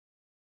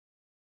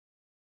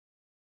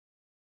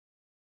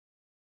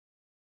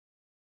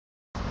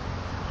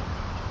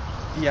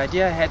The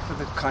idea I had for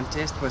the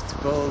contest was to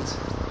build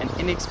an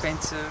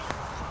inexpensive,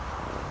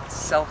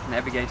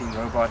 self-navigating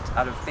robot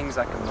out of things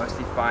I can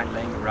mostly find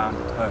laying around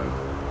at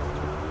home.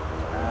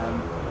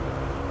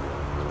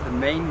 The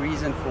main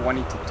reason for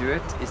wanting to do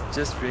it is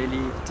just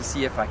really to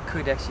see if I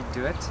could actually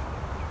do it.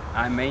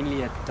 I'm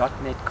mainly a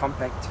 .NET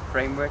Compact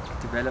framework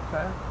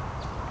developer,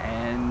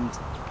 and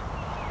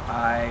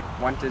I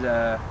wanted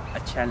a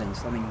challenge,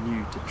 something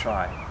new to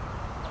try.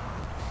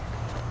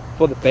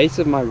 For the base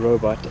of my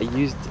robot, I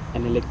used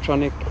an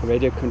electronic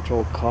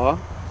radio-controlled car.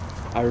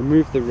 I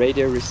removed the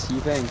radio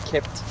receiver and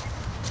kept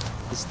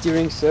the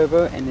steering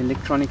servo and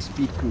electronic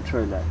speed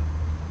controller.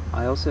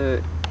 I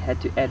also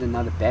had to add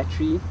another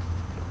battery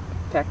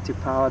pack to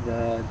power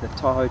the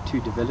Tahoe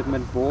 2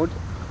 development board.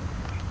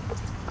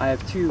 I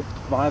have two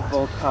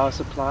 5-volt power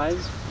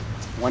supplies,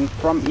 one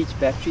from each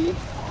battery,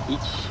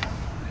 each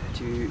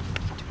to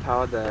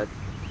power the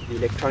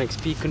electronic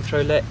speed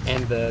controller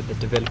and the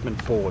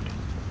development board.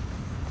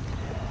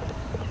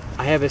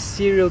 I have a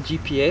serial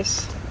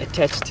GPS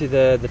attached to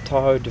the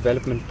Tahoe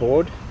development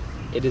board.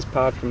 It is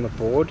powered from the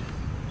board.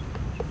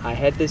 I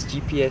had this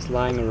GPS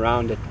lying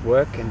around at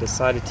work and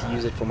decided to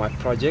use it for my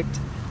project.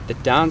 The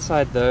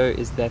downside though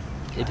is that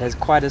it has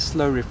quite a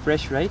slow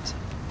refresh rate,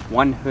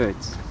 1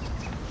 Hertz,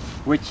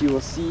 which you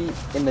will see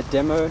in the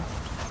demo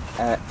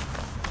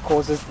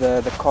causes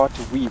the car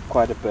to weave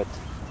quite a bit.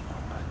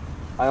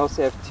 I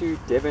also have two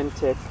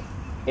Devon-Tech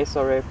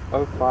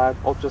SRF-05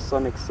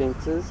 ultrasonic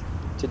sensors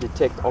to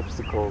detect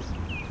obstacles.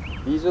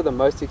 These were the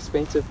most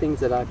expensive things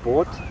that I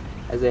bought,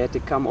 as they had to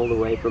come all the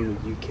way from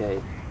the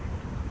UK.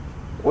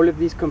 All of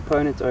these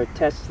components are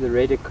attached to the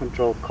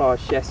radio-controlled car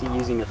chassis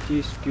using a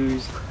few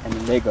screws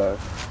and Lego.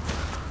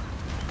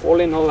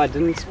 All in all, I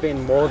didn't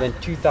spend more than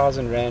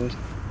 2,000 Rand,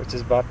 which is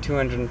about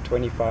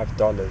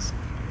 $225.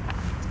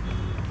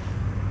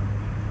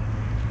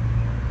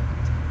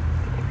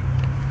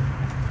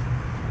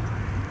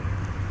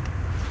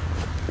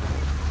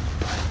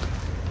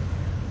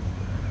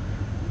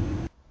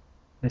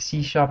 The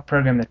C#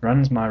 program that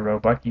runs my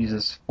robot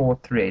uses 4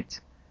 threads.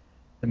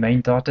 The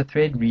main data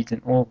thread reads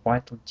in all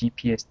vital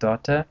GPS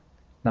data,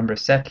 number of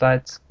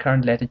satellites,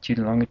 current latitude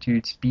and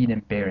longitude, speed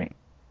and bearing.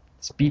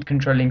 The speed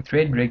controlling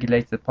thread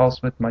regulates the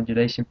pulse width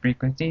modulation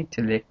frequency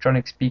to the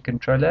electronic speed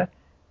controller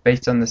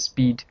based on the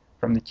speed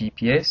from the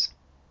GPS.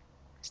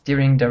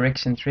 Steering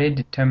direction thread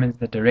determines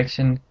the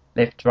direction,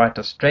 left, right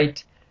or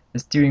straight. The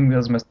steering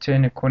wheels must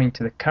turn according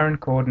to the current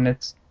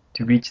coordinates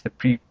to reach the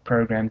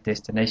pre-programmed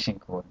destination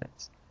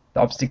coordinates. The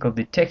obstacle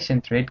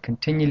detection thread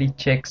continually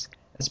checks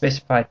a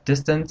specified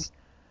distance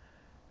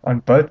on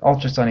both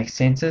ultrasonic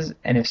sensors,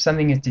 and if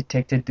something is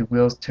detected, the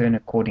wheels turn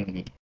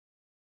accordingly.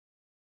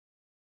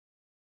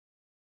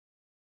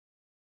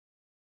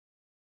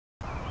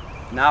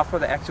 Now for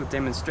the actual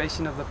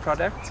demonstration of the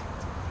product.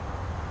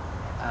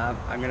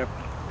 I'm going to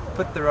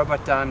put the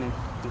robot down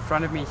in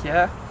front of me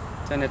here,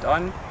 turn it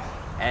on,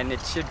 and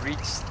it should reach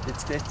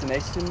its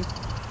destination,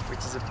 which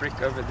is a brick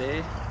over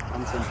there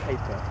on some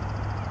paper.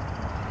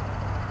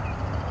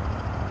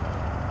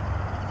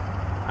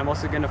 I'm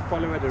also going to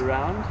follow it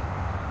around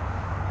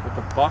with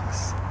a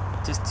box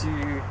just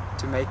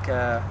to make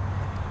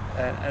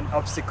an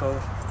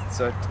obstacle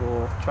so it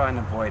will try and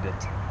avoid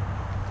it.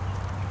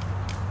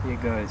 Here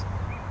goes.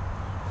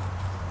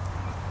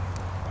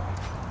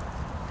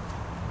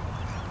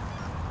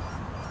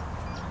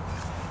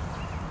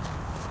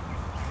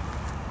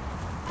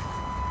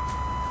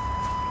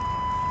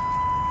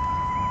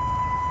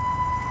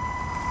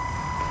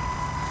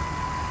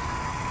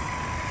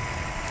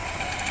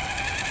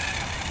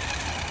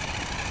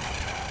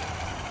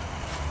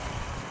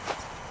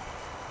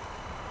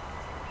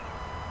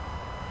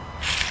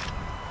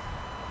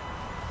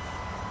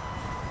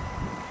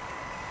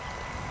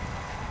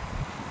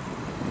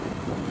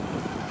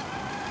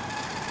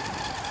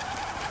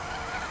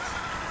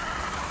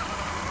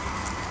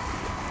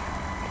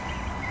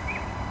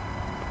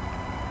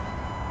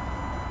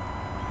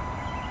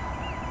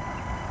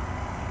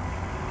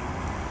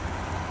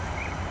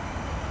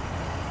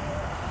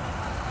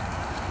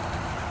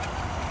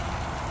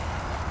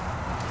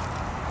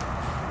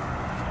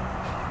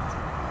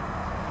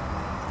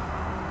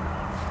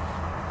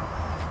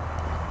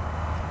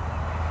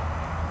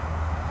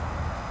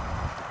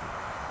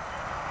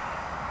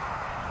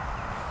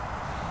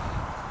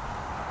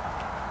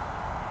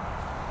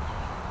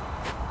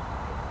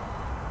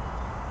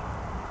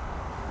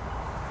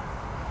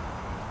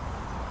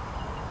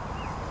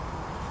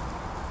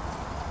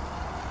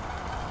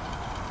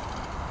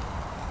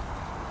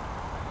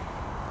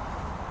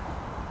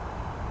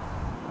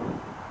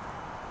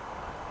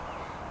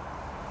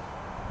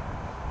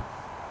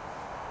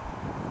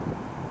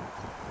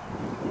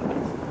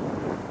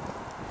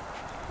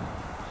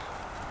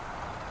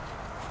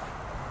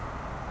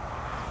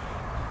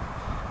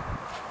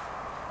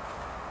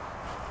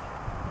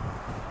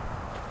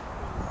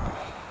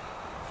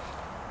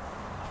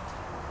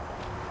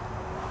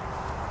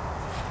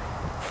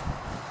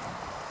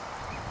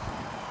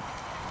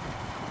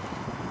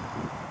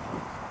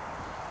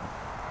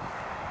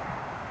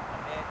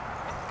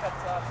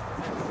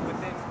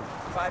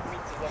 5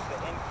 meters of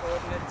the end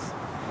coordinates,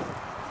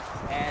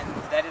 and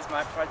that is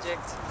my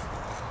project.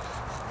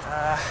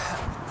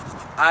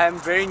 I'm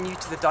very new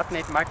to the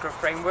 .NET Micro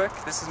framework.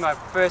 This is my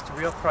first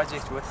real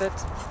project with it,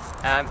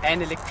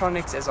 and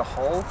electronics as a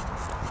whole.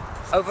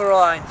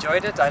 Overall, I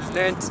enjoyed it. I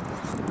learned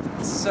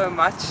so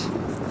much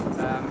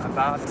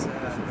about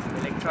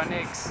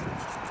electronics,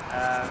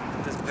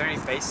 this very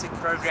basic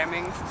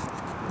programming.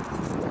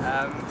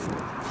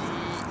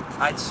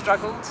 I'd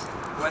struggled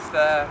with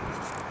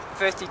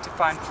firstly to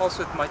find pulse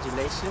width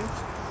modulation,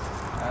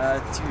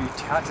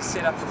 to how to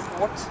set up a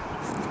port,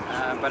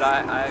 but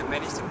I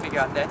managed to figure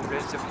out that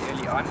relatively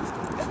early on.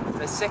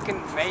 The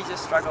second major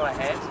struggle I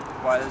had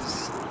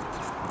was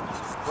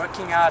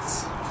working out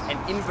an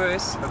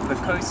inverse of the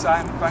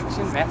cosine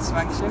function, maths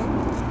function.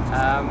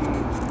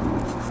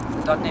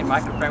 The .NET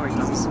Micro framework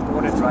doesn't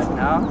support it right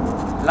now.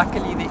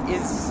 Luckily there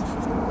is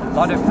a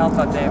lot of help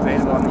out there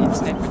available on the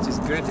internet, which is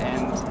good,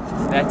 and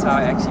that's how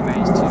I actually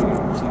managed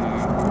to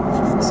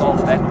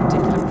solve that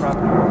particular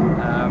problem.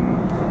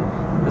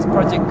 This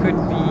project could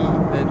be,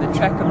 the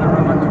track of the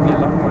robot could be a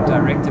lot more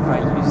direct if I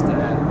used a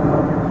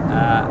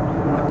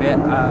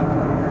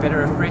better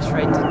refresh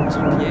rated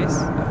GPS,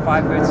 a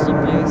 5 Hz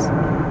GPS,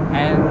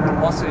 and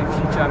also in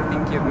future I'm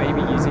thinking of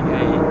maybe using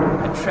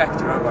a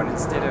tracked robot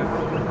instead of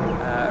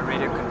a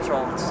radio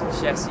controlled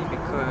chassis,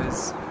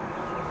 because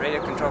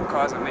radio controlled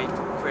cars are made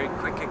for very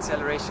quick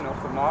acceleration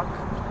off the mark.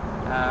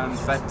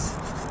 But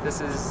this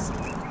is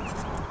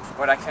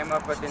what I came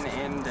up with in the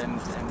end, and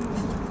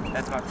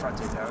that's my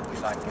project. I hope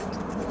you like it.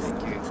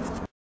 Thank you.